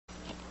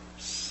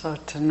So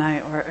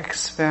tonight we're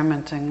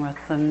experimenting with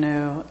the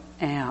new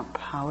amp.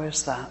 How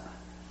is that?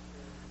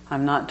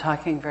 I'm not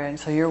talking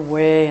so you're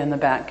way in the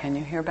back. Can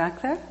you hear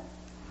back there?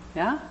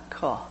 Yeah?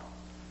 Cool.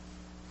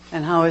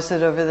 And how is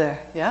it over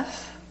there?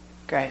 Yes?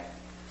 Great.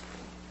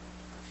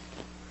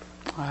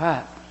 All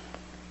right.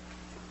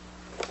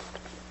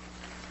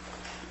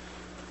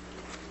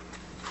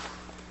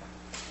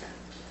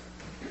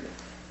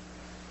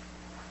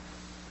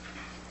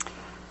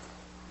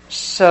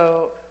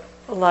 So,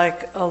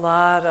 like a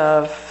lot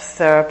of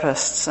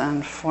therapists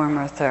and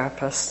former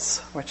therapists,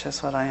 which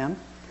is what I am,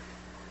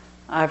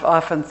 I've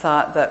often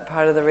thought that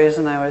part of the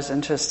reason I was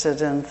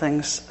interested in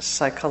things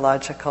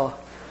psychological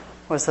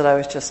was that I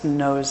was just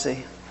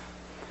nosy.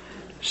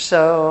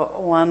 So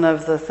one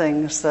of the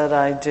things that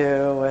I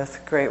do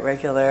with great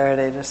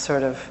regularity to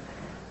sort of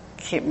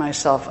keep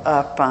myself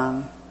up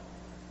on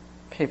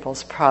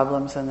people's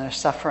problems and their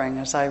suffering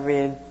is I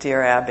read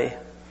Dear Abby.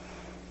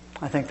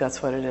 I think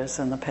that's what it is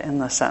in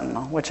the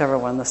Sentinel, whichever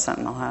one the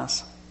Sentinel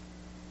has.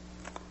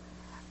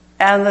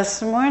 And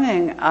this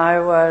morning I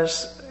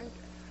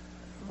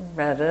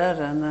read it,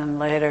 and then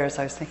later as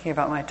I was thinking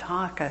about my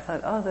talk, I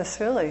thought, oh, this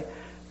really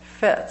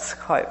fits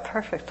quite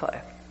perfectly.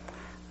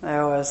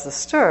 There was the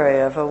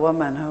story of a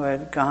woman who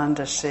had gone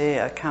to see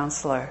a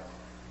counselor,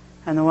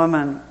 and the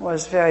woman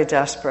was very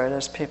desperate,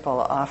 as people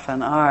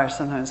often are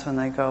sometimes when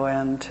they go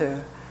in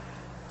to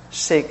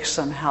seek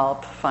some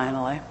help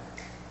finally.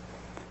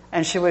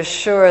 And she was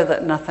sure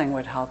that nothing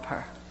would help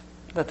her,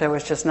 that there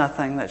was just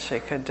nothing that she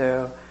could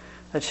do,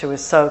 that she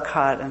was so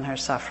caught in her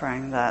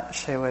suffering that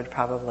she would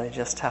probably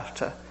just have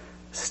to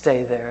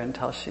stay there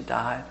until she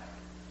died.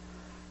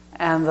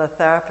 And the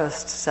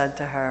therapist said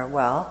to her,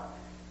 well,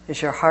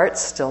 is your heart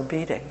still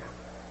beating?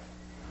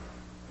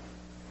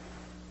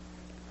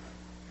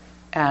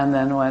 And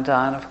then went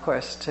on, of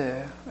course,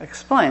 to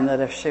explain that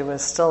if she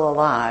was still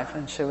alive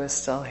and she was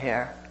still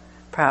here,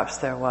 perhaps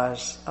there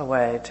was a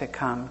way to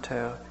come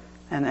to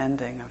an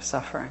ending of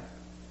suffering.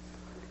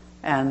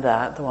 And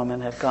that the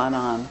woman had gone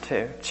on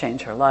to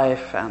change her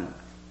life and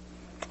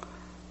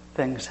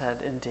things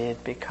had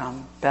indeed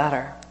become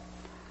better.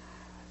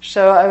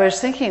 So I was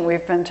thinking,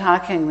 we've been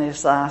talking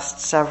these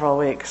last several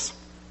weeks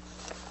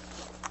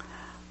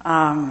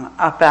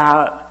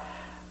about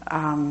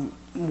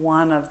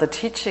one of the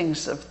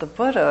teachings of the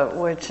Buddha,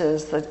 which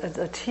is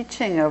the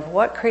teaching of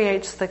what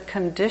creates the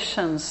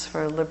conditions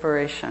for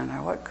liberation,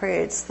 or what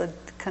creates the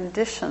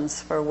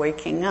conditions for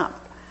waking up.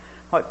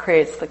 What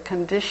creates the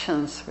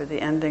conditions for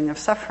the ending of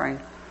suffering.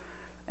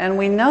 And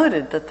we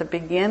noted that the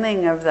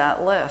beginning of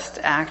that list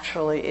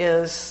actually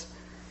is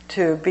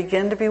to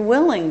begin to be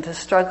willing to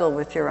struggle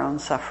with your own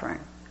suffering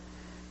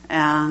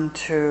and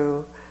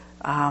to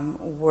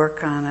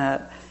work on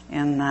it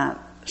in that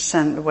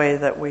way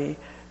that we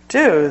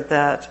do,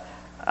 that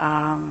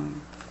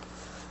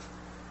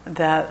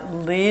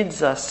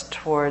leads us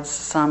towards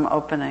some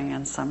opening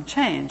and some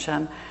change.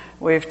 And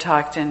we've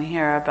talked in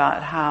here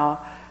about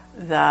how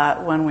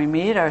that when we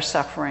meet our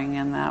suffering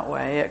in that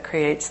way, it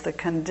creates the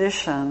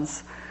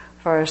conditions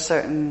for a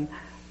certain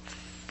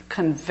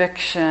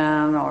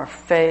conviction or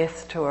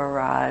faith to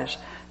arise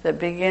that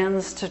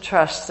begins to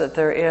trust that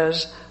there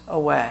is a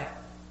way.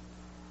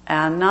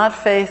 And not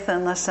faith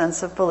in the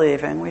sense of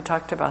believing, we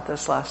talked about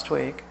this last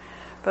week,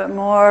 but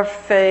more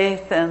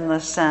faith in the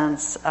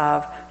sense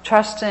of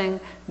trusting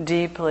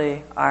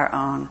deeply our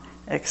own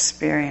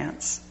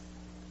experience.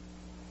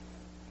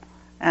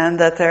 And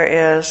that there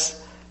is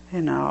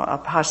a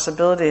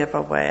possibility of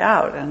a way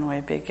out, and we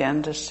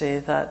begin to see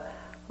that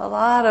a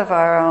lot of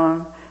our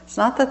own, it's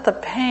not that the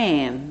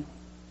pain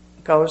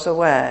goes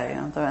away,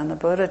 and the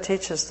Buddha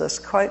teaches this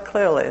quite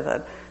clearly,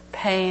 that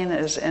pain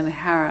is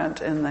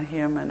inherent in the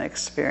human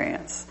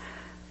experience.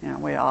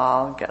 We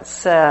all get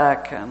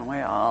sick, and we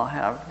all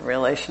have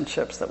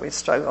relationships that we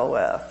struggle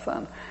with,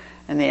 and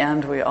in the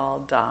end we all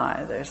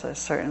die. There's a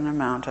certain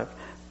amount of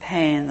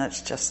pain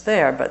that's just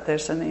there, but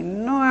there's an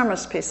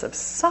enormous piece of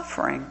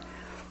suffering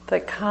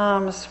that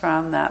comes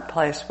from that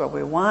place where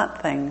we want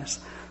things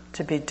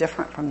to be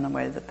different from the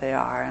way that they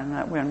are, and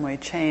that when we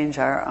change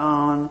our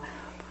own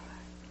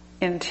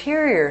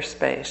interior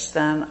space,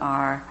 then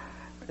our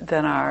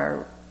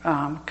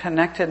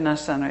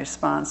connectedness and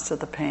response to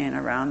the pain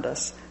around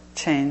us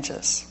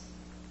changes.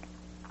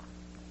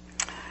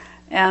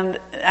 And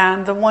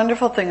the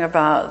wonderful thing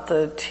about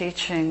the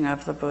teaching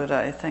of the Buddha,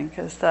 I think,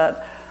 is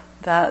that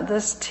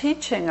this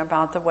teaching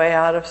about the way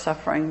out of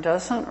suffering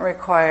doesn't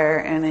require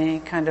any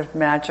kind of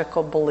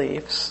magical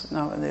beliefs.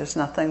 No, there's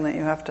nothing that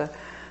you have to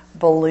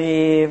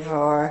believe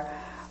or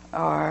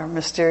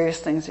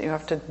mysterious things that you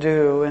have to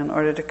do in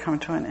order to come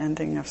to an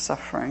ending of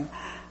suffering.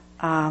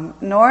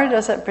 Nor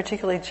does it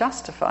particularly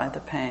justify the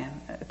pain.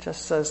 It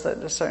just says that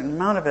a certain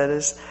amount of it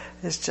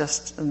is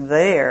just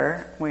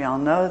there. We all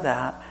know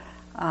that.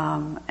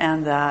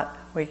 And that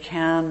we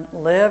can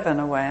live in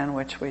a way in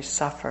which we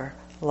suffer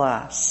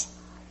less.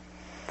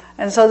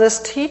 And so this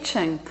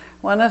teaching,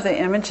 one of the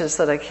images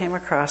that I came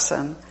across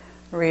in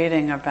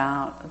reading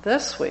about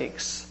this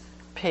week's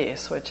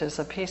piece, which is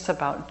a piece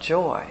about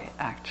joy,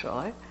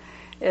 actually,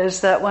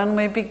 is that when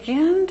we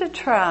begin to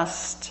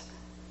trust,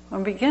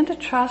 in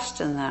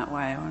that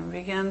way, when we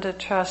begin to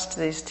trust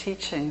these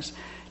teachings,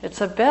 it's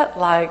a bit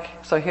like,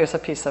 so here's a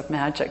piece of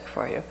magic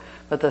for you,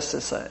 but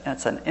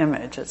it's an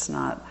image, it's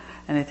not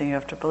anything you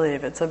have to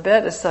believe. It's a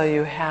bit as though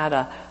you had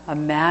a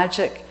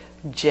magic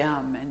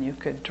gem and you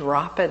could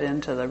drop it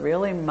into the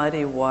really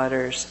muddy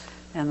waters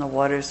and the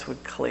waters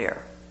would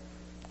clear.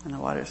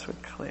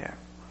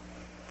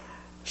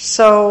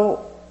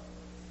 So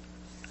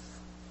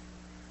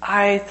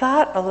I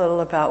thought a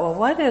little about, well,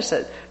 what is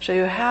it? So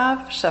you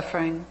have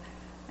suffering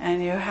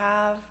and you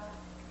have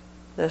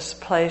this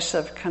place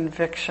of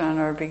conviction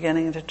or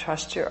beginning to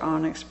trust your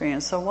own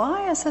experience. So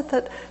why is it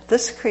that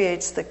this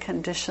creates the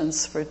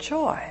conditions for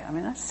joy? I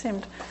mean, that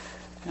seemed,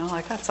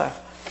 like that's a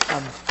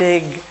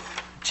big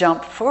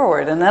jump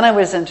forward. And then I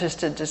was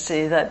interested to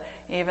see that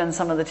even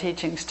some of the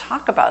teachings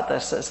talk about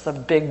this as the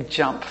big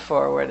jump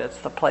forward. It's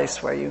the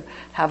place where you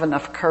have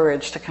enough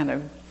courage to kind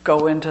of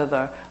go into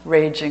the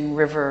raging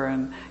river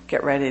and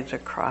get ready to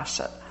cross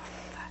it.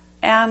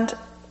 And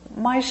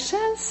my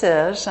sense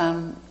is,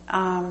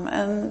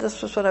 and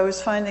this was what I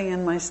was finding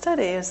in my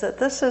study, is that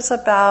this is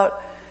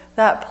about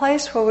that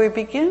place where we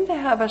begin to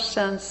have a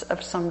sense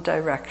of some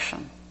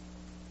direction.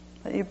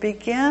 That you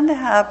begin to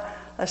have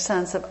a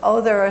sense of,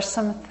 there are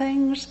some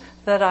things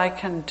that I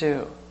can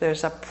do.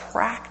 There's a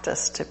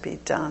practice to be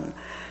done.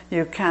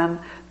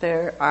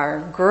 There are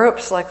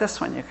groups like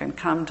this one. You can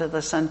come to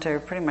the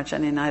center pretty much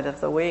any night of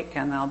the week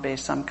and there'll be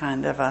some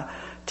kind of a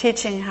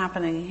teaching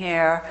happening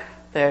here.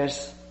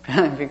 There's,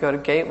 if you go to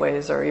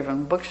Gateways or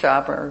even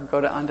Bookshop or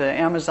go onto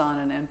Amazon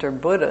and enter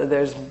Buddha,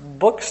 there's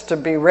books to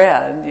be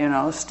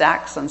read,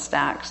 stacks and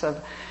stacks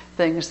of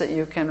things that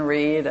you can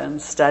read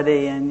and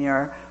study in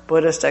your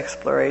Buddhist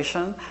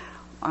exploration.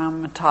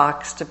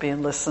 Talks to be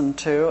listened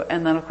to,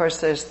 and then of course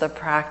there's the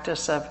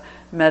practice of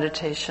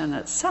meditation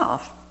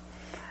itself.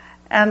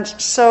 And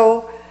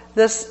so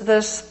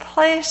this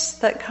place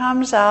that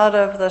comes out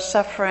of the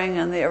suffering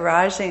and the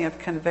arising of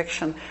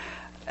conviction,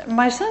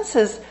 my sense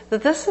is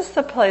that this is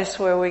the place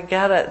where we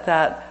get it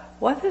that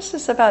what this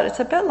is about, it's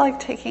a bit like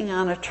taking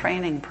on a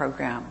training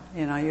program.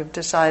 You've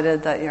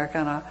decided that you're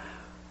going to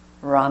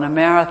run a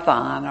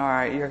marathon,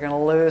 or you're going to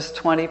lose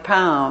 20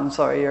 pounds,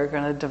 or you're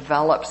going to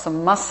develop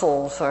some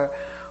muscles, or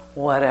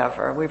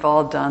whatever. We've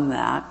all done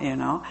that,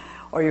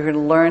 Or you're going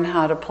to learn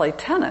how to play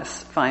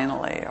tennis,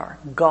 finally, or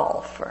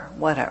golf, or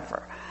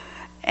whatever.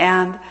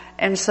 And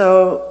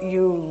so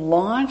you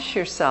launch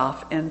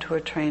yourself into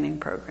a training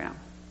program,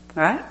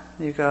 right?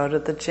 You go to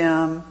the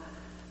gym,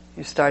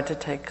 you start to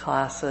take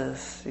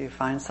classes, you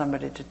find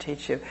somebody to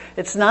teach you.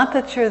 It's not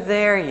that you're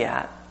there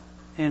yet.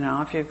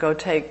 If you go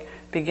take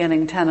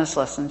beginning tennis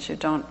lessons, you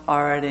don't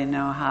already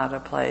know how to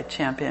play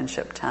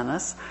championship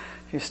tennis.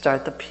 If you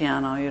start the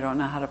piano, you don't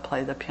know how to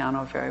play the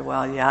piano very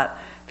well yet.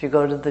 If you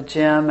go to the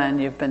gym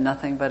and you've been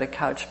nothing but a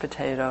couch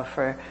potato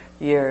for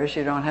years,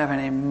 you don't have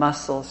any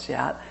muscles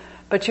yet.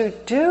 But you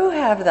do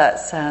have that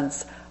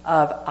sense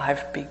of,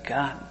 I've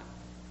begun.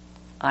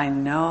 I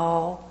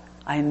know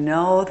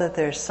that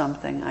there's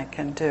something I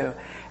can do.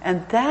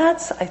 And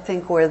that's, I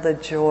think, where the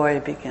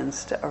joy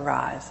begins to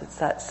arise. It's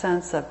that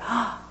sense of,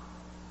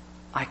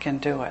 I can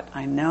do it.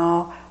 I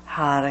know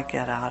how to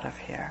get out of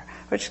here.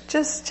 Which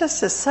just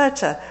is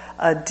such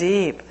a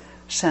deep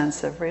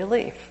sense of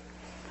relief.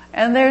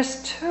 And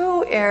there's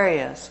two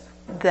areas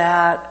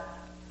that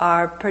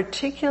are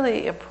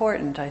particularly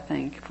important, I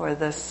think, for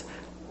this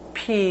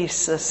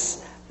piece,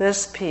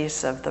 this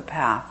piece of the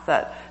path,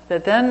 that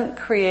then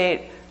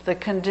create the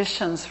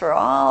conditions for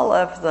all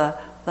of the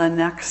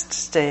next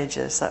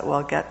stages that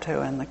we'll get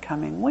to in the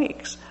coming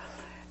weeks.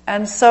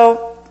 And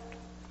so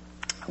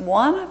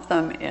one of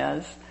them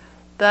is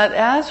that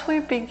as we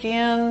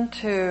begin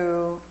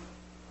to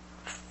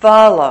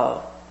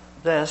follow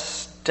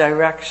this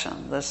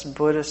direction, this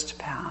Buddhist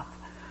path,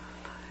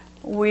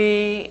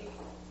 we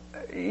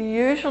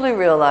usually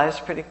realize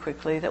pretty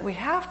quickly that we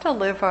have to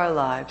live our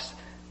lives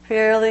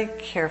fairly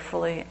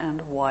carefully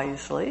and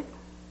wisely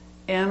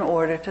in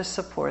order to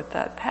support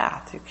that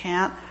path. You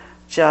can't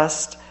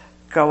just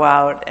go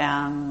out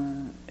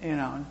and,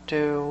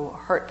 do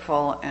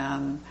hurtful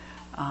and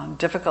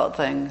difficult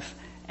things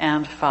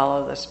and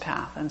follow this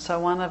path. And so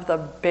one of the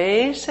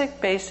basic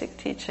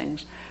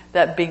teachings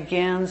that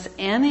begins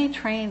any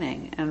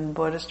training in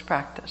Buddhist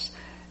practice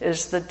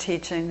is the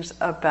teachings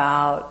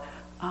about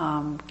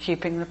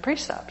keeping the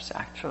precepts,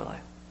 actually.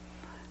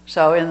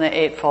 So in the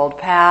Eightfold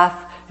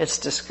Path, it's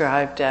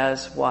described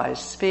as wise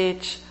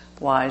speech,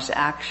 wise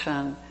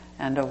action,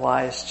 and a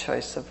wise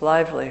choice of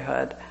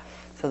livelihood.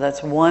 So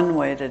that's one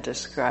way to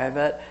describe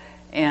it.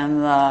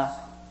 And the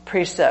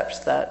precepts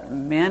that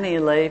many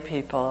lay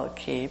people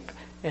keep,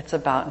 it's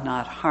about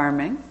not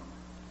harming,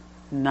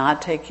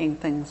 not taking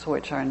things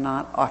which are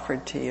not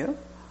offered to you,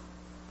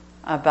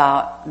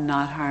 about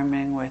not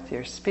harming with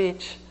your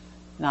speech,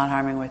 not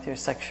harming with your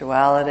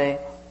sexuality,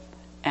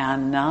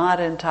 and not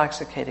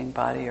intoxicating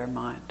body or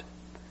mind.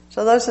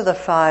 So those are the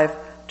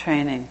 5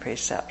 training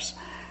precepts.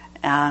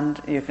 And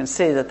you can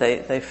see that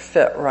they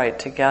fit right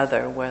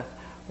together with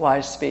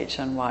wise speech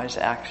and wise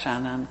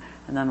action.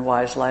 And And then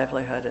wise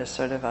livelihood is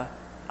sort of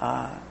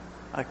a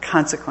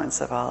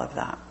consequence of all of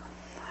that.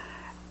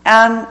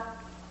 And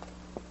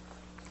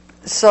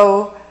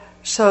so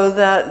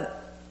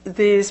that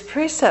these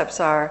precepts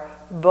are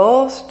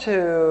both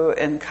to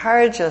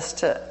encourage us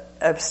to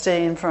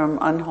abstain from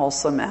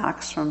unwholesome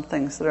acts, from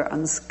things that are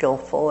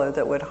unskillful or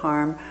that would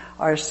harm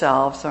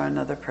ourselves or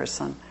another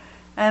person,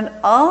 and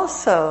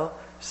also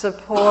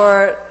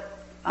support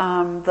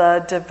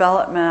the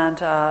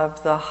development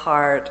of the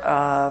heart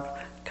of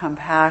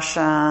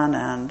compassion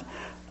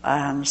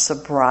and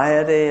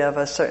sobriety of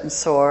a certain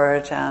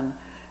sort, and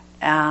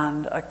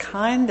a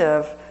kind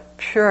of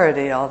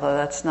purity, although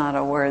that's not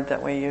a word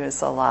that we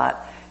use a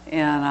lot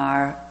in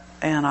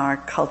our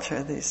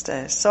culture these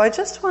days. So I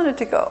just wanted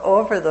to go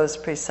over those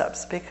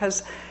precepts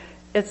because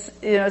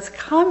it's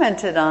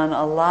commented on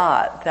a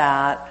lot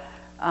that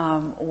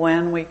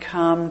when we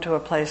come to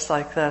a place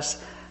like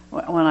this,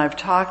 when I've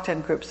talked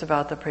in groups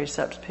about the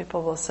precepts,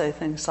 people will say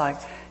things like,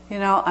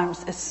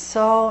 it's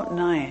so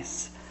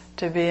nice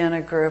to be in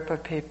a group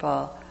of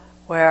people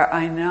where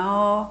I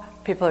know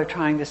people are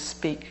trying to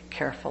speak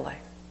carefully.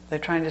 They're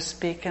trying to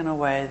speak in a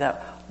way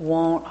that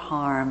won't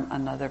harm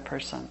another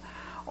person.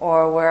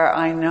 Or where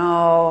I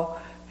know,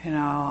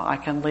 I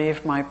can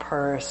leave my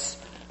purse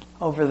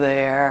over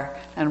there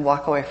and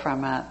walk away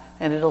from it,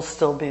 and it'll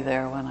still be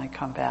there when I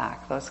come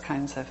back. Those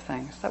kinds of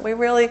things. That we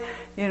really,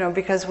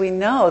 because we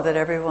know that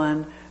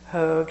everyone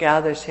who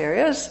gathers here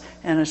is,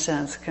 in a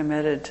sense,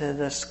 committed to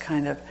this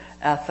kind of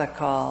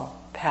ethical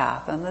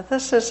path. And that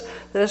this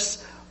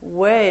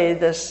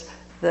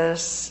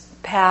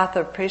path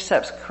of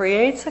precepts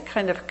creates a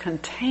kind of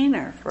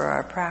container for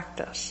our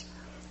practice,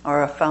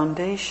 or a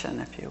foundation,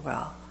 if you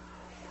will.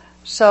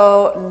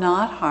 So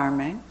not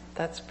harming,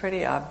 that's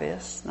pretty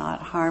obvious,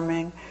 not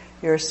harming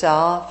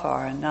yourself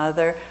or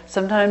another.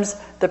 Sometimes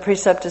the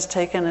precept is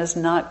taken as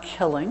not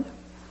killing,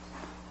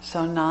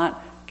 so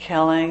not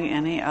killing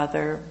any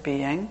other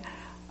being.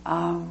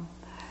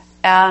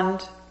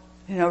 And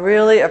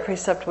really a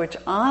precept which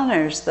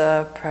honors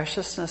the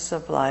preciousness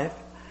of life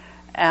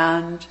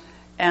and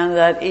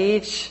that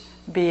each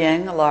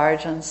being,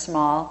 large and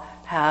small,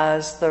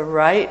 has the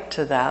right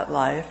to that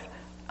life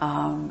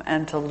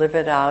and to live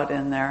it out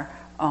in their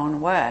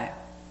own way.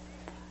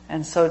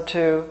 And so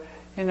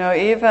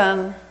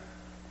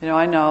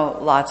I know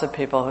lots of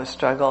people who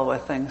struggle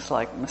with things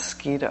like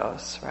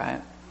mosquitoes,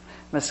 right?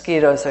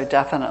 Mosquitoes are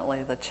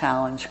definitely the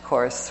challenge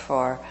course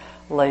for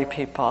lay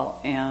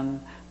people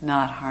in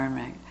not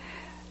harming.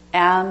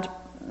 And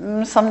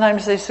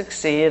sometimes they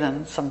succeed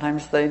and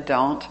sometimes they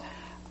don't.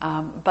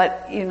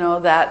 But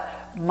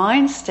that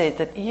mind state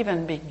that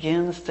even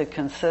begins to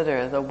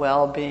consider the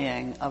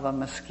well-being of a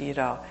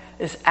mosquito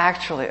is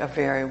actually a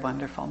very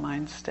wonderful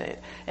mind state.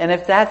 And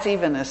if that's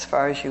even as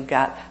far as you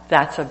got,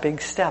 that's a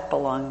big step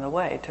along the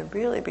way to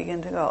really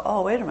begin to go,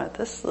 oh, wait a minute,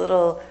 this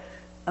little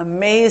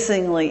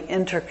amazingly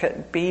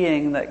intricate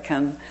being that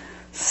can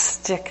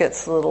stick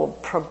its little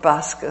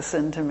proboscis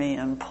into me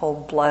and pull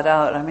blood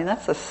out. I mean,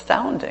 that's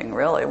astounding,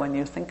 really, when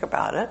you think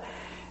about it.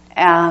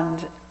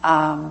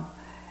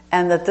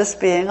 And that this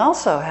being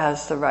also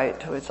has the right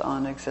to its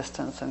own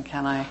existence, and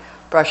can I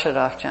brush it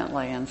off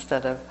gently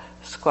instead of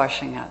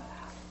squashing it?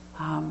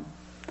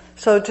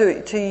 So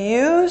to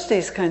use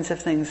these kinds of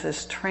things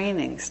as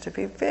trainings, to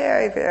be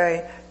very,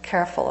 very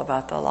careful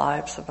about the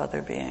lives of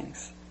other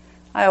beings.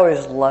 I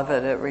always love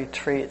it at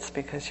retreats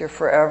because you're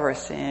forever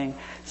seeing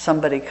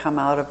somebody come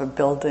out of a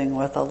building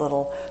with a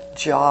little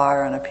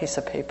jar and a piece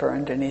of paper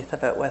underneath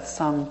of it with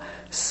some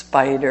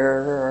spider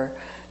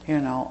or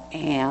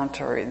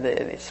ant, or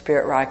the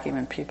Spirit Rock,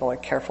 even people are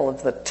careful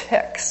of the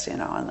ticks,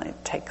 and they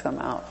take them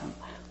out and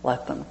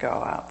let them go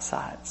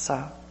outside.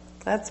 So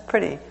that's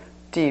pretty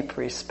deep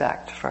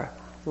respect for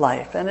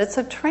life. And it's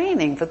a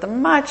training for the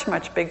much,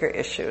 much bigger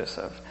issues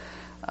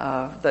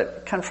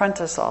that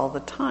confront us all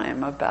the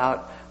time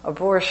about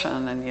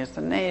abortion and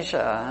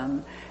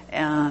euthanasia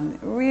and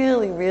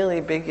really, really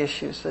big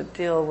issues that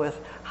deal with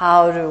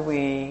how do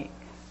we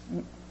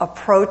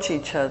approach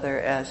each other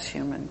as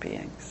human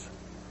beings.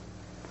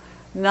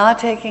 Not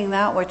taking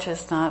that which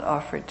is not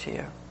offered to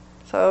you.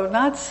 So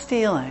not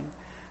stealing,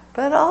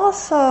 but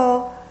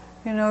also,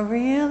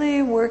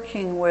 really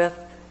working with,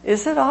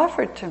 is it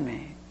offered to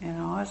me?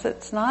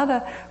 It's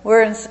not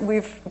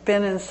we've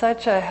been in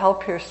such a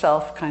help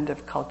yourself kind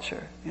of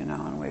culture,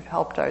 and we've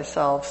helped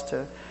ourselves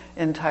to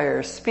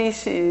entire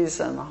species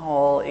and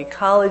whole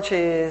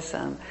ecologies,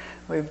 and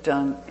we've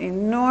done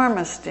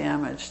enormous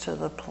damage to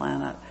the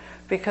planet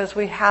because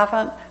we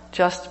haven't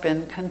just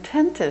been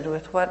contented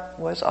with what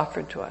was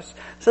offered to us.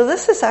 So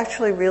this is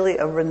actually really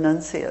a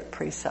renunciate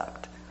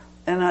precept.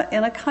 In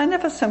a kind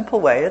of a simple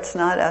way. It's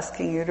not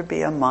asking you to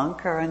be a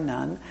monk or a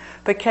nun,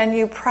 but can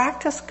you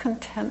practice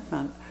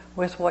contentment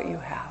with what you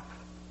have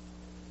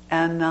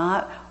and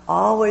not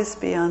always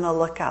be on the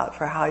lookout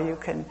for how you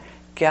can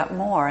get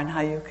more and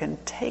how you can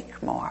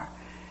take more,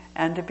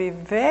 and to be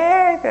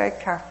very, very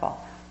careful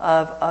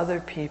of other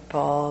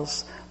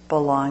people's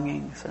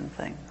belongings and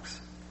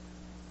things.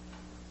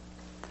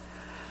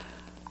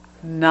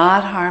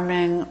 not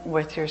harming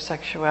with your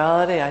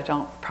sexuality. I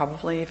don't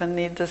probably even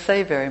need to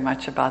say very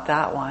much about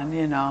that one.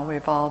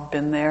 We've all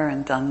been there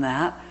and done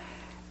that.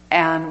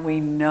 And we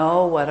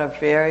know what a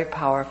very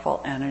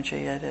powerful energy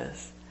it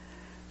is.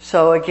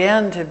 So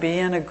again, to be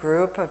in a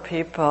group of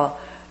people,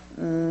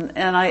 and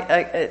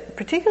I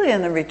particularly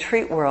in the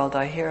retreat world,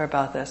 I hear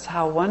about this,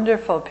 how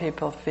wonderful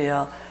people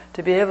feel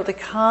to be able to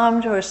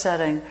come to a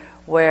setting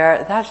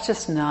where that's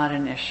just not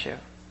an issue.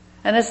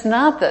 And it's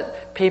not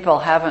that people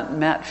haven't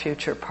met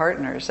future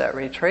partners at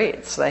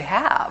retreats. They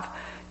have.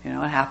 It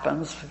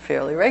happens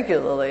fairly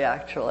regularly,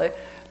 actually.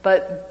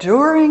 But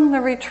during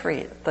the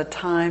retreat, the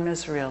time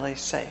is really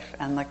safe,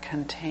 and the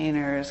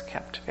container is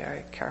kept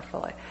very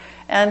carefully.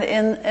 And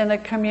in a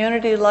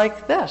community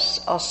like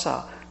this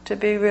also, to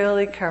be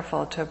really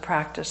careful to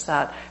practice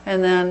that.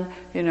 And then,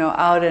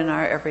 out in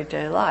our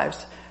everyday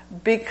lives.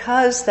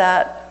 Because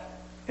that,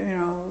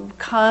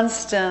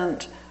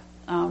 constant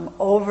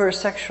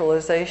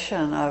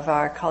over-sexualization of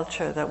our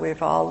culture that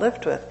we've all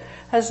lived with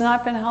has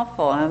not been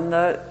helpful. And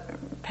the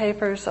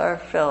papers are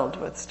filled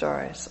with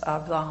stories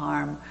of the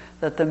harm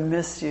that the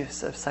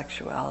misuse of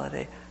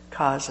sexuality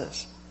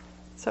causes.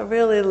 So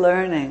really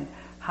learning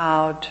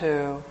how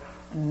to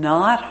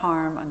not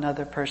harm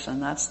another person,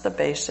 that's the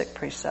basic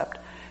precept.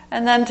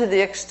 And then to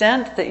the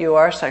extent that you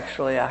are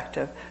sexually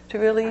active, to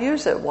really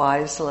use it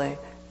wisely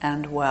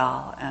and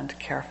well and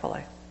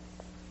carefully.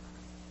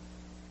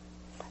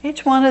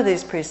 Each one of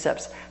these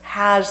precepts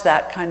has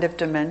that kind of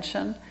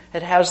dimension.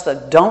 It has the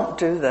don't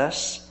do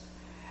this,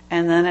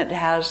 and then it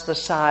has the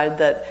side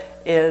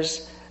that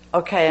is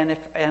okay,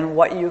 and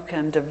what you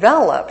can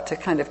develop to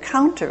kind of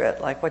counter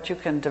it, like what you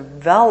can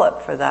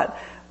develop for that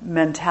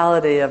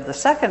mentality of the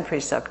second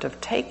precept of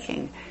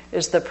taking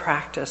is the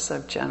practice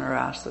of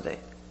generosity.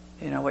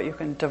 What you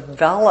can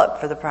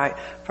develop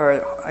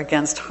for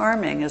against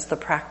harming is the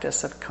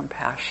practice of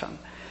compassion.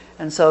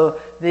 And so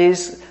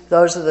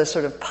those are the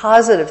sort of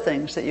positive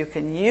things that you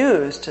can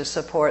use to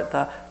support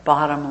the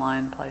bottom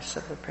line place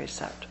of the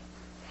precept.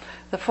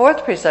 The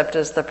fourth precept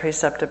is the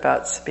precept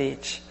about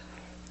speech.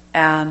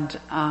 And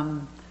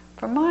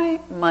for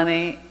my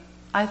money,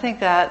 I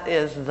think that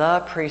is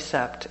the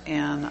precept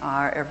in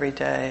our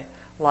everyday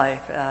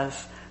life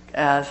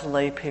as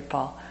lay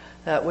people,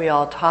 that we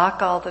all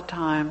talk all the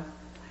time,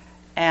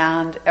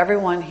 and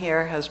everyone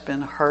here has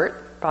been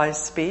hurt by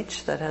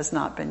speech that has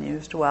not been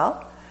used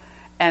well.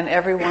 And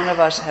every one of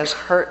us has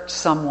hurt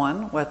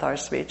someone with our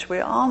speech. We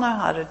all know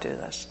how to do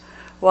this.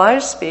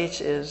 Wise speech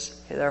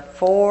there are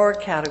 4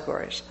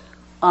 categories: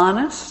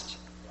 honest,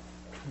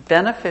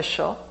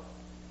 beneficial,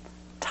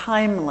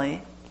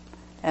 timely,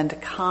 and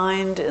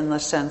kind in the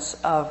sense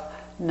of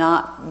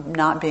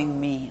not being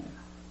mean.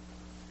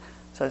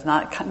 So it's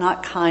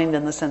not kind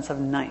in the sense of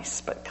nice,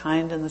 but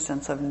kind in the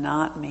sense of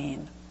not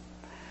mean.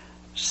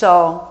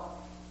 So,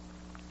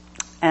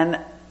 and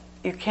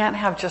you can't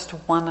have just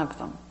one of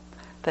them.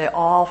 They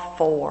all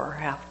 4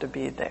 have to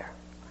be there.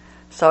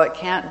 So it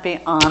can't be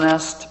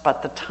honest,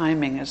 but the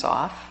timing is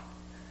off,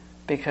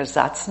 because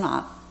that's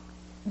not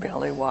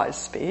really wise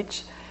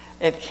speech.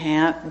 It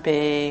can't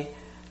be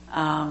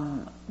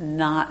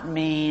not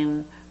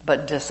mean,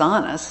 but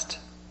dishonest,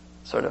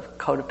 sort of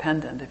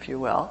codependent, if you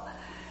will.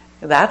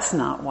 That's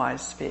not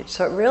wise speech.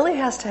 So it really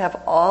has to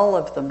have all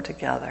of them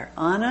together: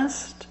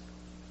 honest,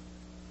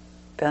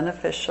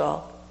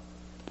 beneficial,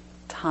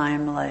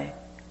 timely,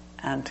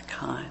 and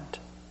kind.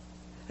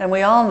 And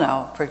we all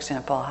know, for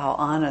example, how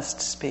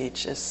honest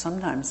speech is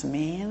sometimes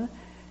mean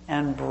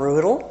and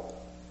brutal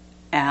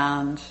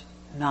and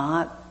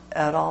not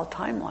at all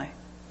timely.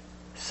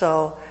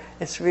 So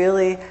it's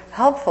really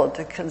helpful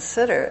to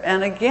consider.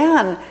 And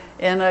again,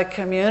 in a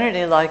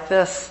community like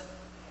this,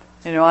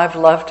 I've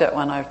loved it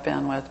when I've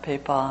been with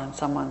people and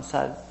someone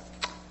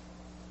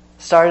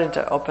started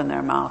to open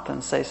their mouth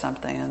and say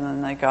something, and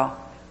then they go,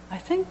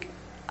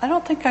 I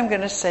don't think I'm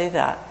going to say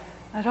that.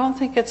 I don't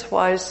think it's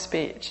wise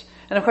speech.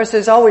 And of course,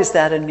 there's always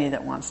that in me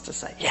that wants to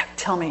say, yeah,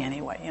 tell me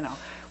anyway,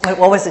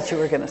 What was it you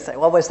were going to say?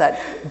 What was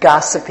that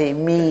gossipy,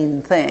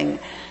 mean thing?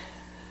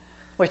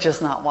 Which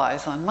is not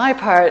wise on my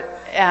part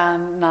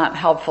and not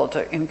helpful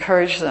to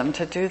encourage them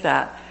to do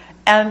that.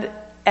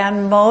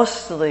 And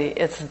mostly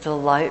it's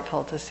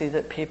delightful to see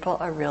that people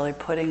are really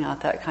putting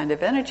out that kind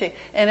of energy.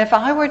 And if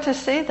I were to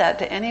say that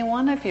to any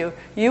one of you,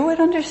 you would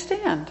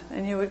understand.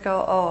 And you would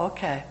go, oh,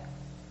 okay,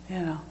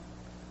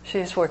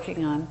 she's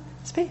working on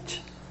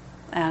speech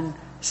and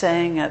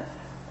saying it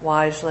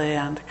wisely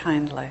and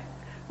kindly.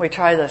 We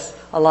try this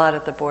a lot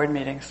at the board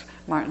meetings.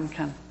 Martin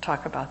can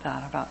talk about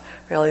that, about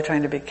really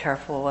trying to be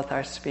careful with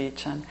our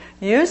speech and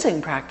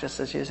using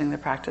the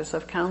practice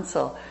of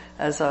counsel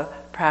as a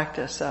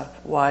practice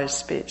of wise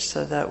speech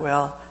so that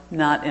we'll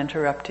not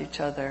interrupt each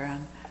other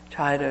and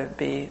try to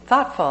be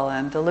thoughtful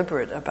and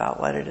deliberate about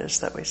what it is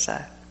that we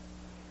say.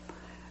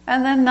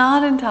 And then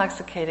not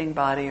intoxicating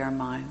body or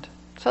mind.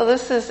 So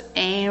this is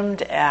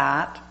aimed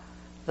at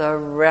the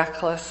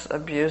reckless,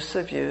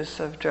 abusive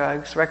use of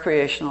drugs,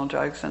 recreational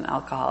drugs and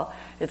alcohol.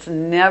 It's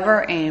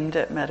never aimed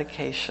at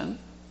medication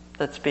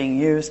that's being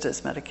used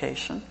as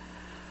medication.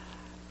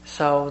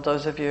 So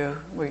those of you,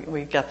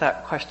 we get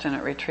that question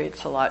at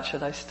retreats a lot,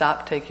 should I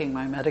stop taking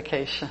my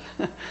medication?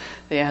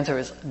 The answer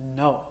is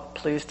no,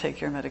 please take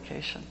your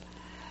medication.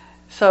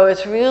 So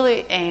it's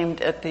really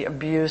aimed at the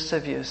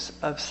abusive use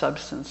of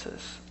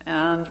substances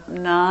and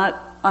not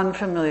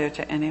unfamiliar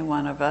to any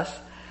one of us.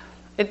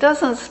 It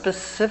doesn't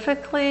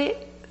specifically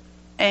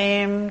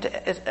aim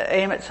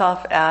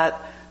itself at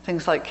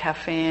things like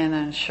caffeine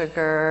and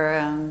sugar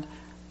and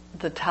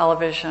the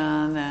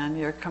television and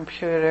your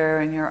computer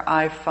and your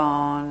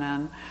iPhone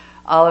and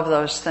all of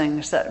those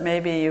things that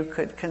maybe you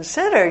could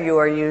consider you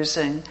are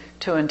using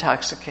to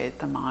intoxicate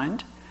the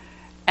mind.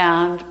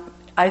 And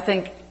I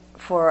think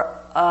for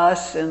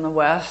us in the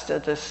West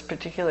at this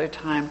particular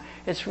time,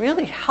 it's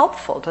really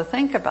helpful to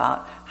think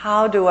about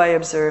how do I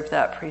observe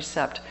that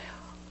precept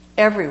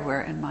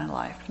everywhere in my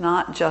life,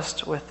 not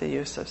just with the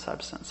use of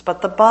substance.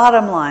 But the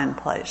bottom line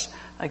place,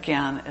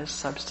 again, is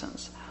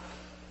substance.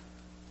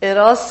 It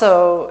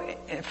also,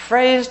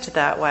 phrased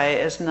that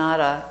way, is not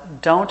a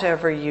don't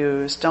ever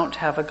use, don't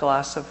have a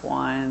glass of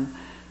wine,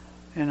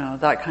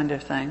 that kind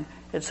of thing.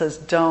 It says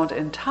don't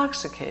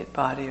intoxicate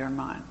body or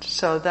mind.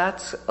 So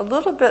that's a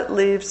little bit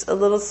leaves a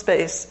little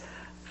space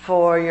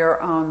for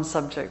your own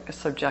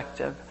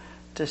subjective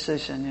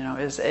decision.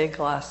 Is a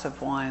glass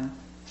of wine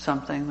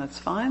something that's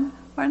fine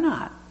or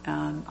not?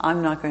 And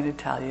I'm not going to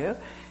tell you,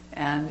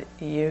 and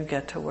you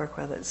get to work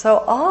with it. So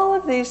all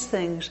of these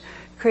things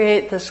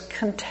create this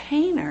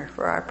container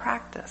for our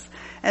practice.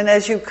 And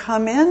as you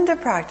come into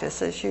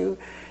practice, as you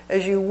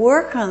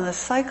work on the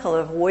cycle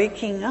of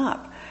waking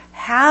up,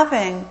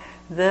 having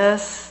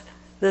this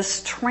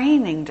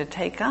training to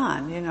take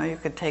on, you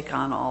could take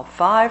on all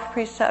 5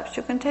 precepts,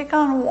 you can take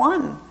on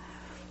 1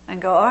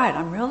 and go, all right,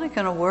 I'm really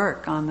going to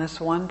work on this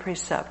 1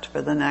 precept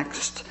for the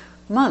next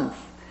month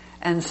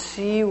and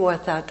see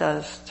what that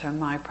does to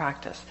my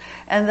practice.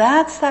 And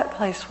that's that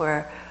place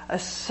where a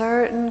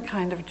certain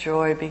kind of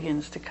joy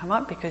begins to come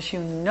up because you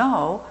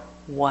know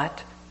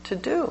what to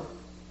do.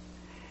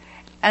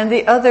 And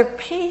the other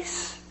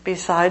piece,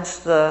 besides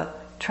the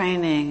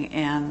training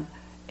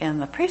in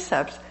the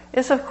precepts,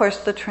 is of course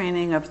the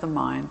training of the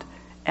mind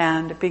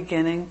and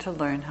beginning to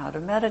learn how to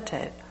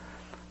meditate.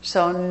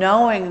 So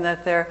knowing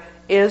that there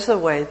is a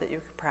way that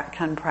you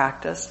can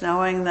practice,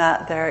 knowing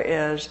that there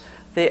is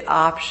the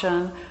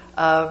option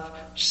of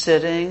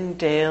sitting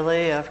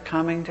daily, of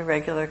coming to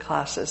regular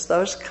classes,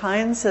 those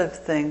kinds of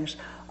things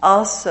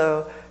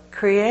also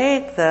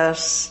create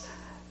this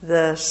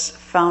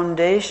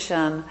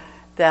foundation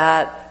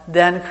that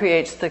then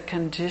creates the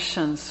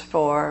conditions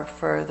for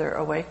further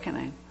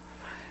awakening.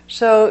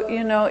 So,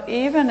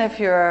 even if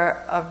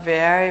you're a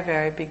very,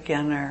 very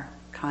beginner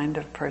kind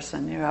of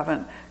person, you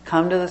haven't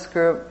come to this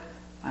group,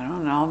 I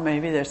don't know,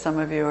 maybe there's some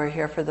of you who are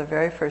here for the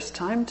very first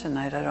time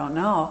tonight, I don't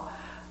know,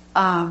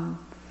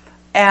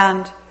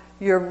 and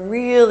you're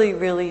really,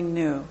 really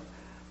new,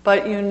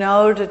 but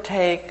to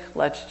take,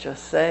 let's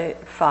just say,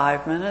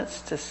 5 minutes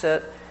to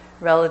sit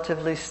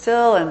relatively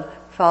still and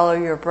follow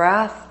your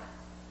breath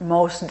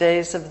most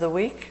days of the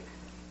week,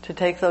 to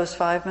take those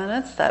 5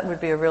 minutes, that would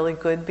be a really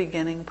good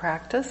beginning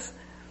practice.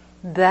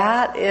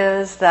 That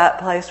is that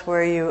place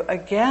where you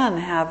again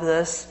have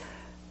this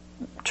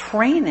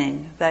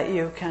training that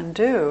you can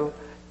do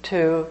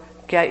to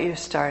get you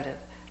started.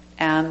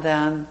 And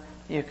then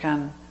you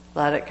can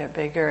let it get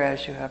bigger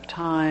as you have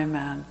time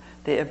and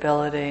the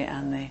ability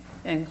and the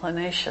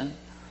inclination.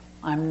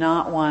 I'm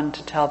not one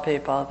to tell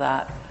people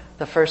that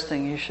the first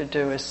thing you should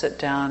do is sit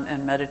down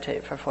and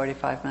meditate for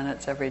 45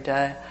 minutes every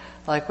day,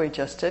 like we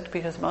just did,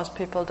 because most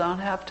people don't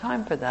have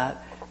time for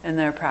that in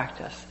their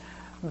practice.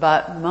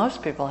 But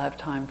most people have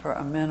time for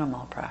a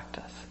minimal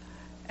practice.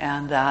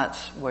 And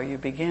that's where you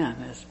begin,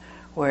 is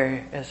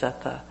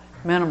at the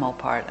minimal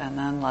part, and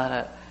then let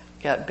it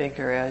get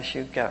bigger as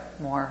you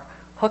get more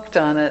hooked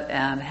on it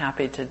and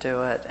happy to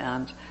do it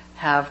and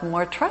have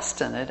more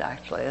trust in it,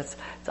 actually. It's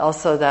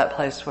also that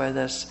place where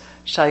this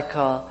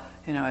cycle,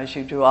 as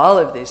you do all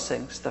of these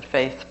things, the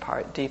faith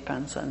part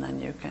deepens and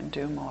then you can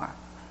do more.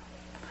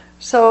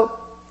 So,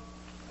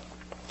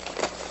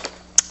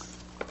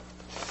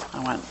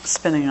 I went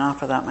spinning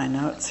off without my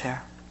notes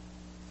here.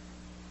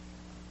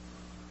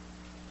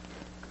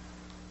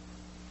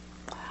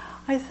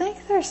 I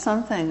think there's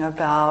something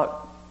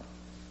about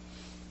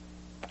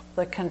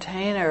the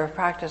container of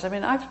practice. I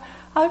mean,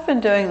 I've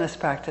been doing this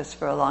practice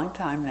for a long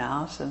time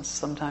now, since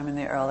sometime in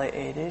the early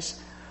 80s.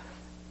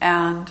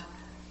 And,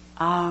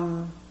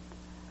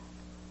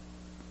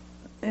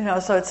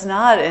 so it's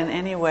not in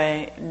any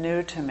way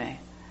new to me.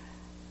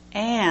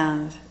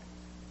 And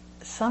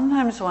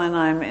sometimes when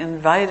I'm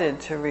invited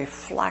to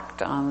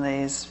reflect on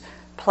these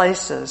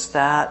places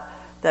that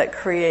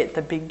create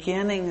the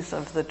beginnings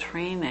of the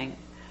training,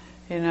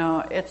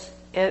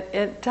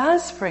 it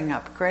does bring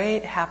up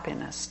great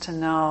happiness to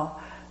know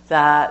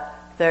that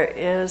there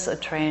is a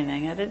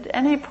training. And at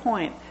any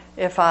point,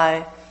 if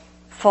I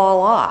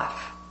fall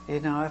off,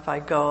 if I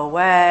go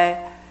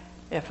away,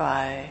 if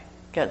I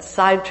get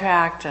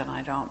sidetracked and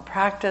I don't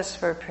practice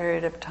for a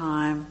period of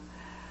time,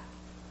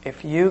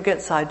 if you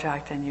get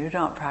sidetracked and you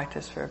don't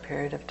practice for a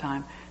period of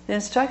time, The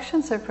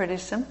instructions are pretty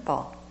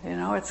simple.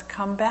 It's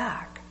come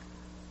back.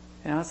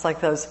 It's like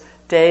those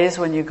days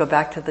when you go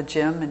back to the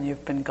gym and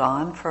you've been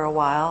gone for a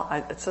while.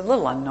 It's a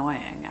little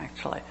annoying,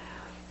 actually.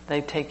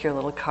 They take your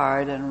little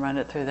card and run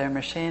it through their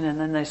machine, and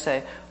then they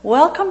say,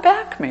 "Welcome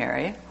back,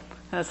 Mary."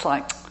 And it's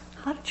like,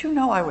 how did you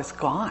know I was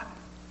gone?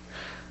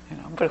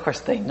 But of course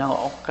they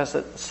know, because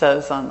it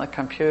says on the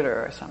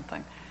computer or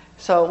something.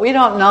 So we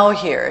don't know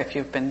here if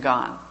you've been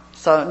gone.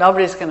 So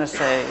nobody's going to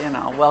say,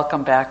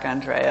 "Welcome back,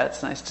 Andrea.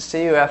 It's nice to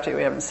see you after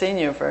we haven't seen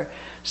you for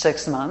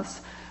 6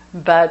 months."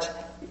 But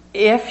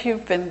if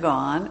you've been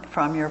gone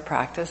from your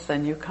practice,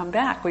 then you come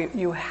back.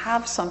 You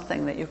have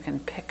something that you can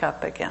pick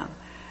up again.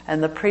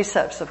 And the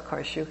precepts, of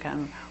course, you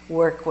can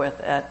work with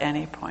at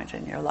any point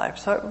in your life.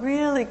 So it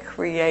really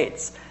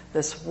creates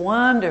this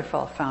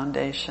wonderful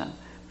foundation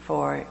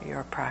for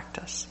your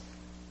practice.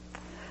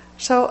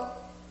 So,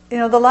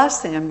 the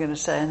last thing I'm going to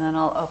say, and then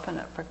I'll open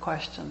it for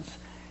questions,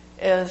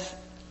 is,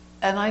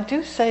 and I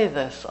do say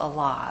this a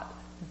lot,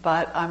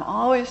 but I'm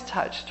always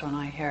touched when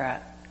I hear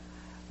it.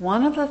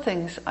 One of the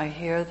things I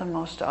hear the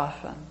most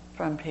often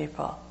from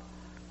people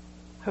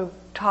who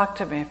talk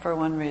to me for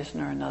one reason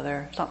or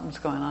another, something's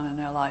going on in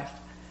their life,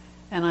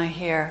 and I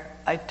hear,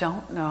 "I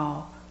don't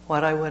know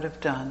what I would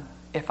have done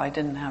if I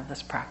didn't have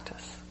this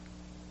practice.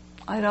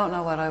 I don't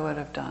know what I would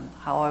have done,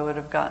 how I would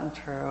have gotten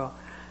through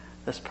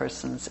this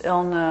person's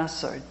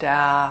illness or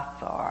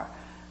death or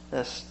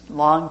this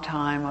long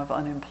time of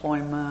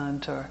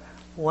unemployment or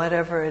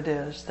whatever it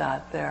is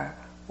that they're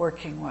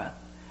working with."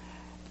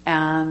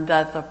 And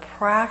that the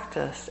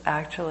practice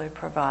actually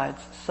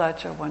provides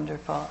such a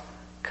wonderful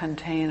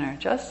container,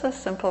 just a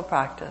simple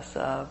practice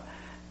of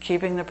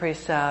keeping the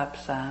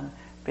precepts and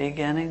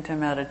beginning to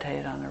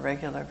meditate on a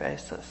regular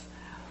basis.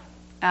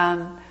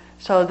 And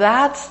so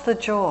that's the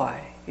joy,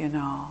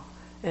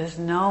 is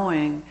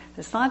knowing.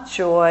 It's not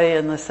joy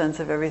in the sense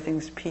of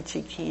everything's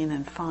peachy keen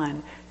and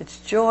fine. It's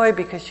joy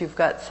because you've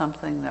got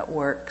something that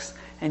works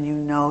and you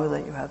know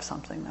that you have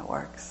something that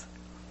works.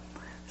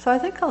 So I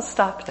think I'll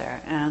stop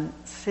there and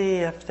see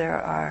if there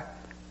are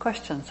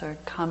questions or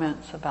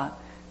comments about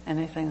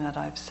anything that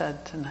I've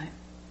said tonight.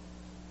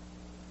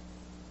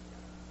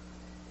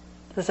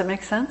 Does it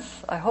make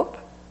sense? I hope.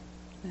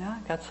 Yeah,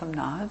 I got some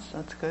nods.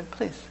 That's good.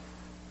 Please.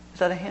 Is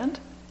that a hand?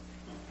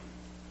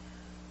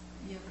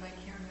 Yeah, but I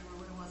can't remember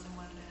what it was I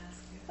wanted to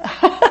ask you.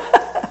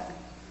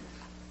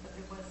 But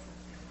there was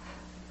something.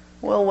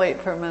 We'll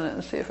wait for a minute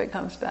and see if it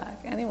comes back.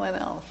 Anyone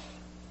else?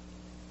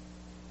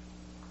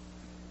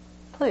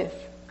 Please.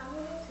 I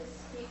wanted to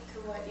speak to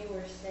what you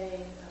were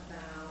saying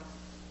about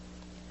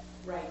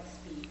right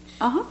speech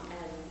and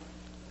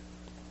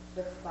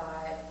the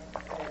five,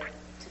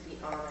 to be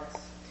honest,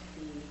 to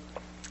be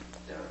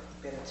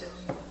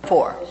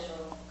Four.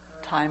 beneficial,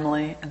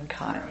 Timely and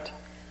kind.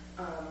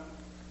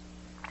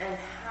 And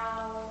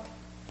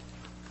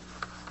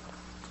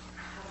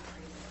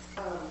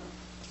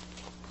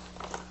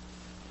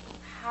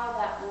how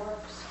that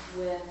works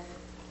with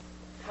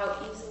how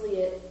easily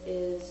it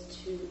is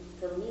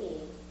for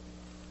me,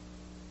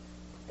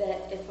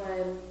 that if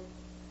I'm,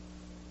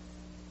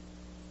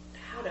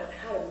 how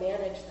to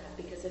manage that,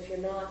 because if you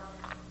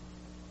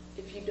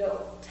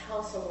don't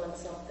tell someone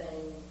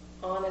something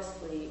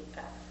honestly,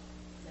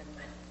 never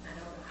mind, I don't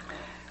know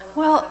how to.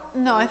 Well,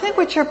 no, I think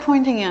what you're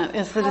pointing at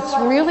is that it's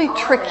really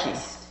tricky.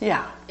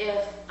 Yeah.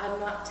 If I'm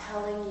not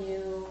telling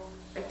you,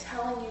 I'm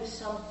telling you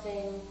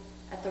something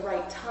at the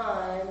right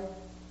time,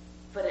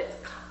 but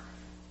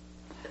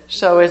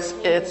so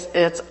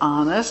it's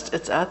honest.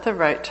 It's at the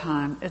right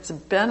time.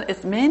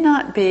 It may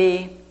not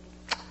be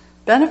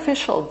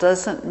beneficial.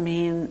 Doesn't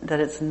mean that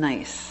it's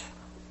nice,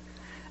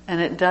 and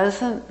it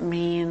doesn't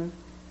mean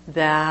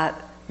that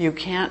you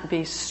can't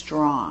be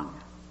strong.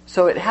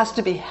 So it has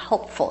to be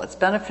helpful. It's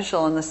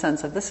beneficial in the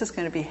sense of this is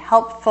going to be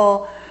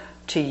helpful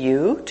to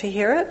you to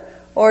hear it,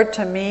 or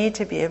to me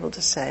to be able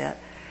to say it.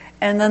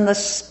 And then the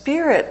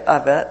spirit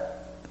of it,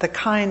 the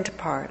kind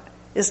part,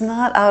 is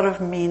not out of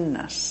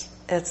meanness.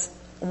 It's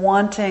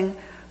wanting,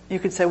 you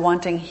could say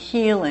wanting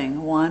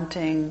healing,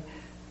 wanting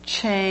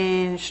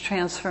change,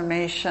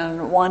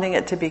 transformation, wanting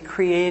it to be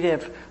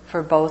creative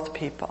for both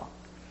people.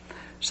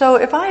 So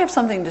if I have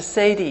something to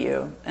say to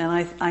you,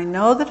 and I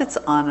know that it's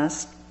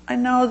honest, I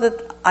know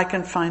that I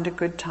can find a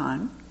good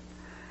time,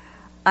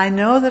 I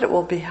know that it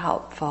will be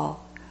helpful,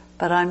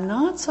 but I'm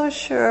not so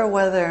sure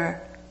whether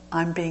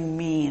I'm being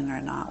mean or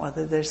not,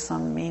 whether there's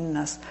some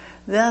meanness,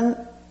 then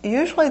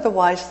usually the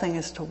wise thing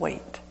is to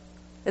wait.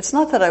 It's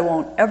not that I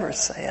won't ever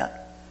say it,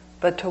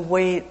 but to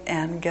wait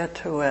and get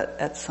to it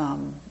at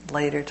some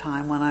later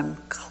time when I'm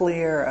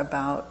clear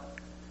about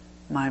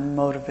my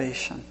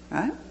motivation,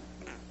 right?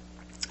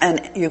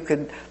 And you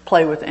could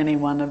play with any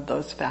one of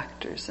those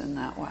factors in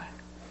that way.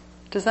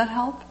 Does that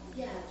help?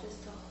 Yeah,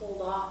 just to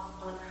hold off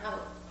on how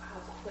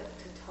quick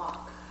to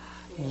talk.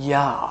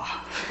 Yeah.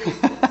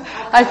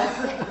 And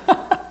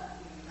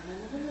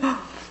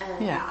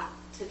yeah.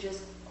 to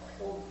just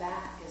hold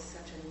back is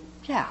such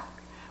a... Yeah.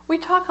 We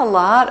talk a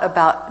lot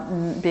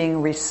about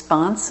being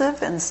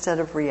responsive instead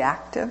of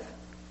reactive,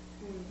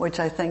 which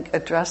I think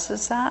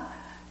addresses that.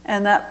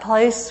 And that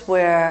place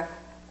where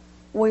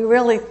we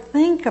really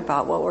think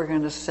about what we're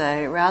going to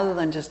say rather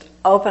than just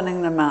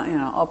opening the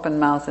mouth, open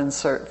mouth,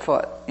 insert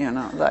foot,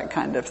 that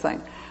kind of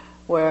thing.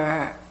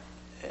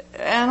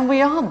 And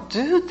we all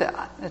do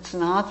that. It's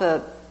not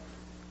that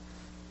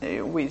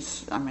I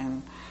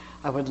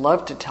would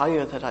love to tell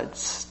you that I'd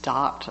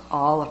stopped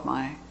all of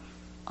my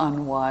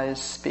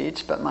unwise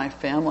speech, but my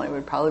family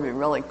would probably be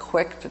really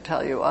quick to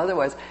tell you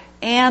otherwise.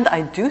 And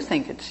I do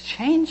think it's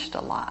changed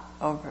a lot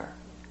over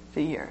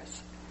the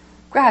years,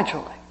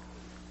 gradually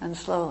and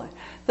slowly.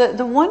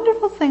 The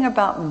wonderful thing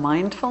about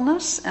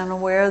mindfulness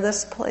and where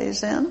this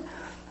plays in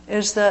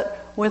is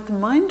that with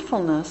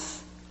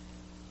mindfulness,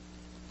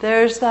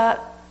 there's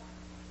that,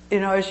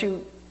 as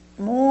you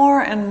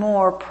more and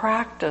more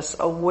practice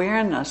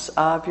awareness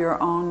of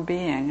your own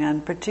being,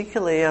 and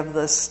particularly of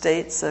the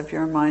states of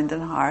your mind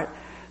and heart,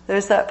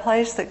 there's that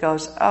place that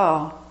goes,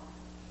 oh,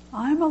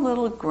 I'm a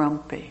little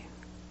grumpy.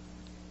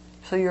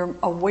 So you're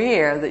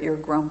aware that you're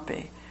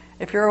grumpy.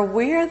 If you're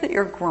aware that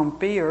you're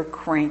grumpy or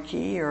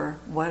cranky or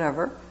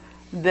whatever,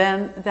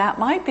 then that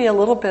might be a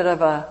little bit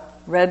of a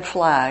red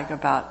flag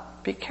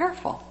about be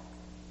careful.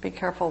 Be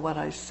careful what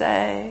I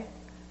say.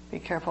 Be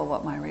careful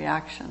what my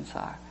reactions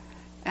are.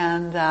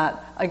 And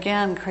that,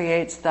 again,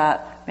 creates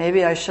that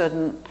maybe I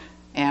shouldn't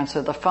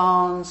answer the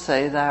phone,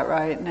 say that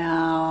right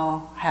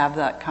now, have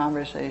that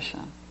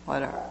conversation,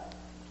 whatever.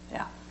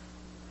 Yeah.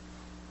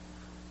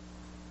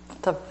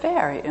 It's a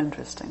very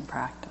interesting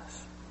practice.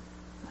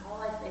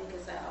 All I think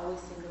is I always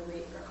seem to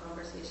wait for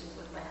conversations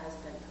with my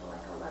husband till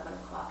like 11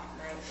 o'clock at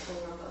night when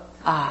we're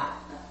both tired.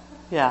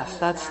 Yes,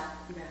 that's...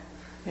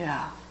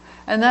 Yeah.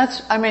 And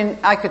that's,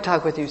 I could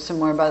talk with you some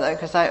more about that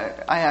because I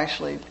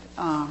actually,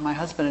 my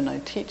husband and I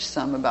teach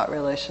some about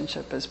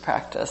relationship as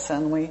practice,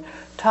 and we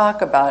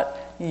talk about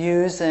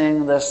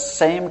using the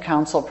same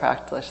counsel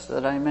practice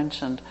that I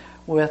mentioned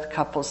with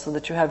couples so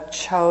that you have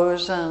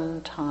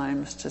chosen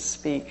times to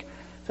speak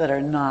that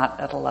are not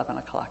at 11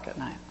 o'clock at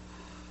night.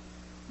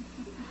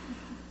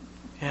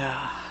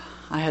 Yeah,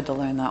 I had to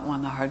learn that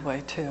one the hard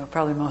way too.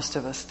 Probably most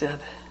of us did.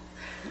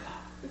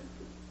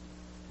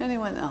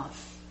 Anyone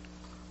else?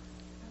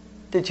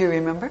 Did you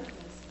remember?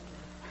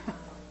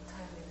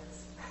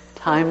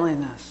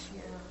 Timeliness.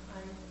 Yeah,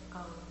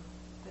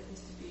 that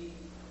used to be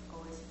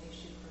always an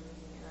issue for me,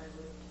 and I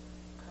would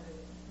kind of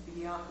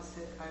be the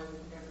opposite. I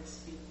would never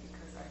speak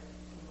because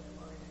in my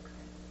mind, I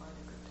couldn't find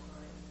a good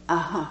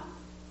time.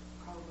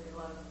 Probably a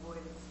lot of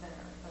avoidance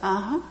there.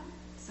 But,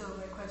 so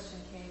my question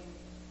came,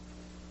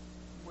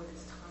 what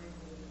does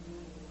timely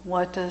mean?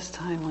 What does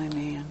timely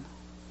mean?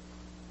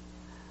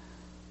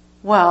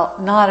 Well,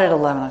 not at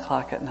 11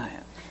 o'clock at night.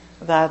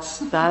 That's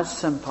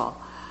simple.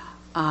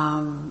 Maybe not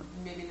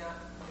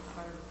in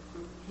front of a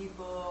group of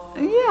people.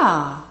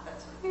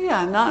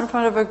 Yeah, not in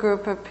front of a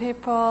group of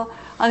people.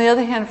 On the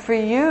other hand, for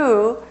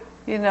you,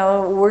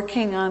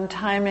 working on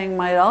timing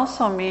might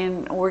also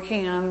mean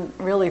working on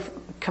really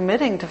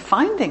committing to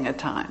finding a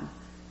time.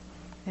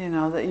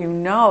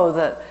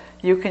 That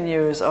you can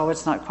use,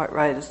 it's not quite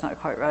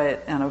right,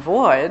 and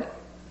avoid.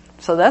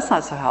 So that's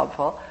not so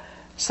helpful.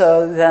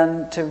 So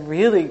then to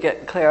really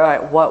get clear, all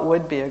right, what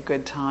would be a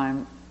good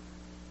time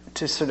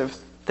to sort of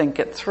think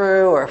it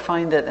through or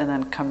find it and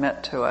then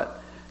commit to it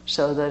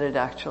so that it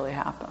actually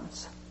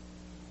happens.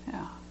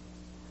 Yeah.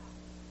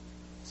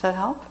 Does that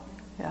help?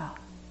 Yeah.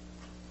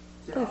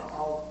 Yeah,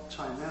 I'll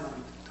chime in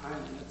on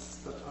timing. It's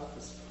the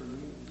toughest for me.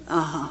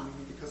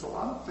 Because a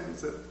lot of things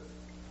that,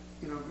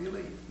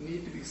 really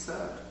need to be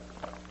said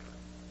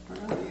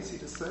are not easy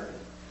to say.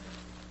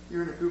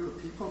 You're in a group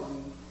of people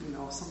and,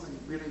 something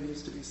really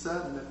needs to be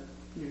said and that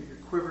you're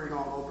quivering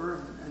all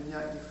over and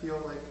yet you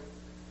feel like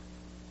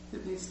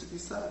it needs to be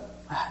said.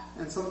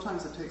 And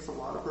sometimes it takes a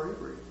lot of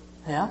bravery.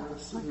 Yeah.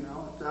 That's where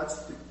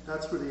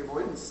the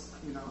avoidance,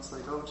 it's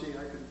like, oh gee,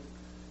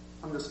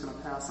 I'm just going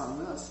to pass on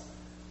this.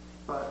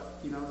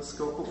 But, the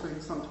skillful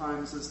thing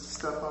sometimes is to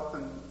step up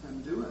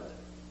and do it.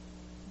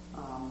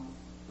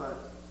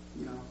 But,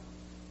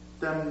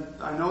 then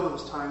I know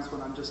those times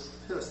when I'm just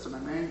pissed and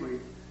I'm angry,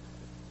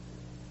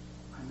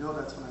 I know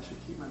that's when I should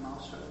keep my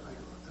mouth shut.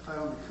 If I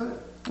only could.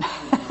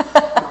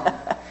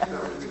 That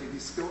would really be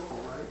skillful,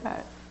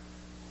 right?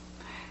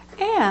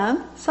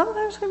 And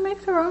sometimes we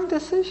make the wrong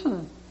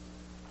decision.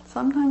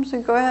 Sometimes we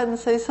go ahead and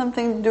say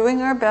something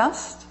doing our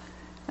best,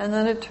 and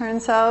then it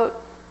turns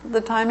out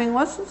the timing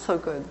wasn't so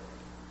good.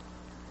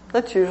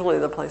 That's usually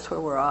the place where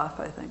we're off,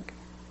 I think.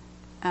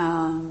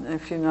 And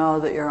if you know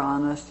that you're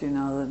honest, you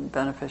know that it's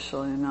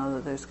beneficial, you know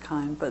that there's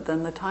kind, but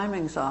then the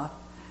timing's off.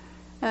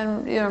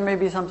 And,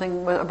 maybe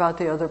something about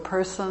the other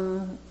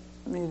person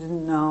you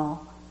didn't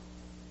know.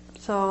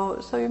 So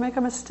you make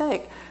a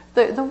mistake.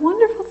 The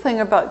wonderful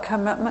thing about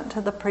commitment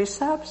to the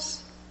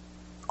precepts,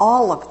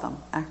 all of them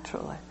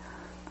actually,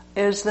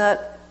 is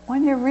that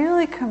when you're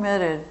really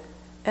committed,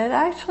 it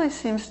actually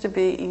seems to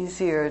be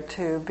easier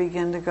to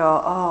begin to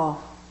go,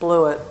 oh,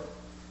 blew it,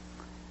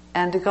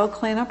 and to go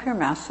clean up your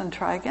mess and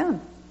try again.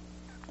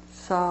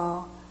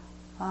 So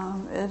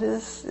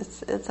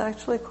it's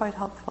actually quite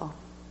helpful.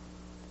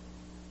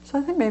 So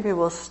I think maybe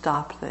we'll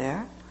stop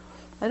there.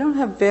 I don't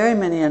have very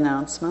many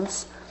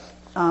announcements,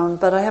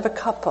 but I have a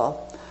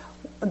couple.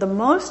 The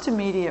most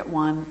immediate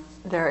one,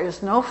 there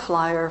is no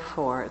flyer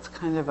for. It's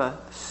kind of a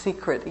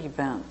secret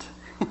event.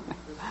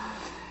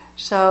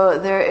 So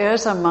there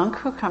is a monk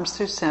who comes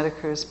through Santa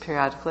Cruz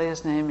periodically.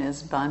 His name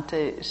is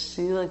Bhante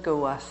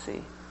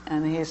Silagawasi,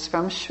 and he's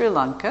from Sri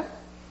Lanka.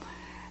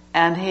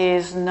 And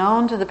he's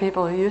known to the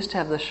people who used to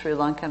have the Sri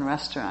Lankan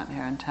restaurant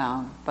here in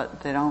town,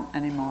 but they don't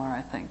anymore,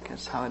 I think,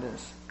 is how it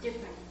is.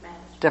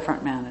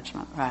 Different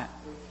management, right.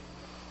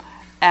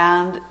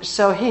 And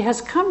so he has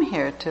come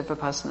here to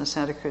Vipassana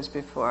Santa Cruz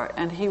before,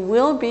 and he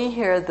will be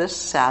here this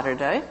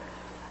Saturday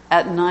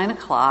at 9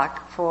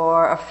 o'clock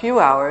for a few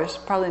hours,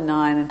 probably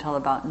 9 until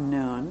about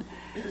noon.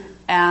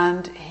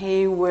 And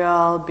he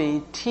will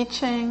be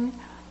teaching,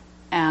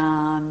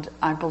 and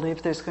I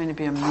believe there's going to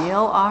be a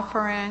meal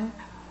offering.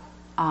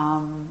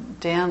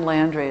 Dan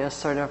Landry is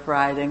sort of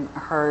riding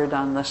herd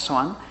on this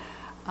one.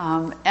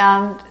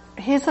 And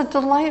he's a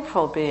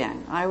delightful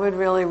being. I would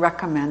really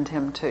recommend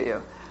him to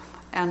you.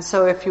 And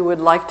so if you would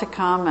like to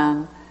come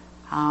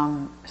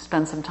and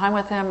spend some time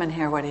with him and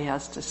hear what he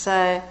has to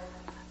say,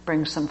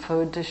 bring some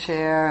food to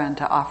share and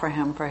to offer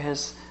him for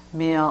his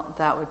meal,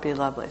 that would be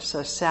lovely. So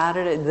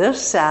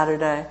this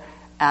Saturday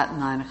at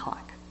 9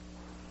 o'clock.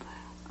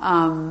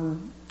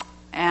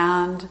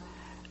 And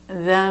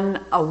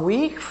then a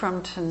week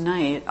from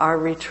tonight, our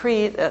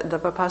retreat, the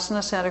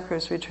Vipassana Santa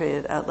Cruz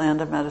retreat at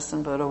Land of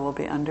Medicine Buddha will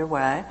be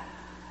underway.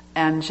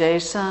 And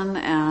Jason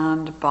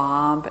and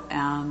Bob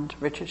and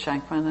Richard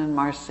Shankman and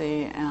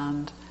Marcy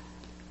and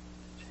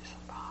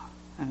Bob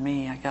and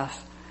me, I guess.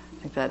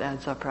 I think that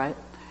adds up, right?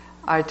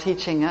 Are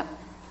teaching it.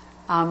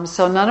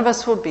 So none of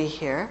us will be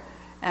here.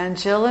 And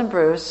Jill and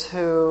Bruce,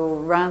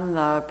 who run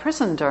the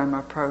Prison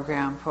Dharma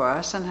program for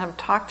us and have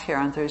talked here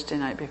on Thursday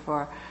night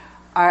before,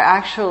 are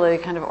actually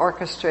kind of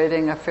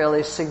orchestrating a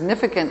fairly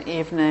significant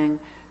evening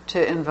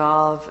to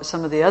involve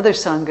some of the other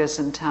sanghas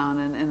in town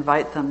and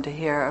invite them to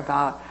hear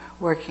about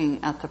working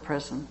at the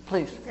prison.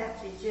 Please. It's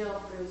actually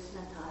Jill, Bruce,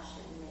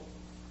 Natasha, and me.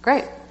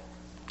 Great.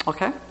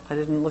 Okay. I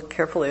didn't look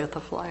carefully at the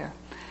flyer.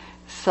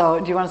 So,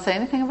 do you want to say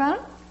anything about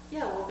it?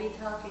 Yeah, we'll be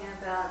talking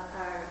about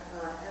our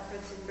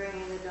efforts in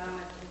bringing the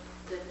Dharma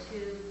to the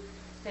 2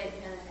 state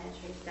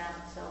penitentiaries down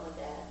in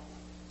Soledad,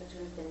 which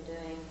we've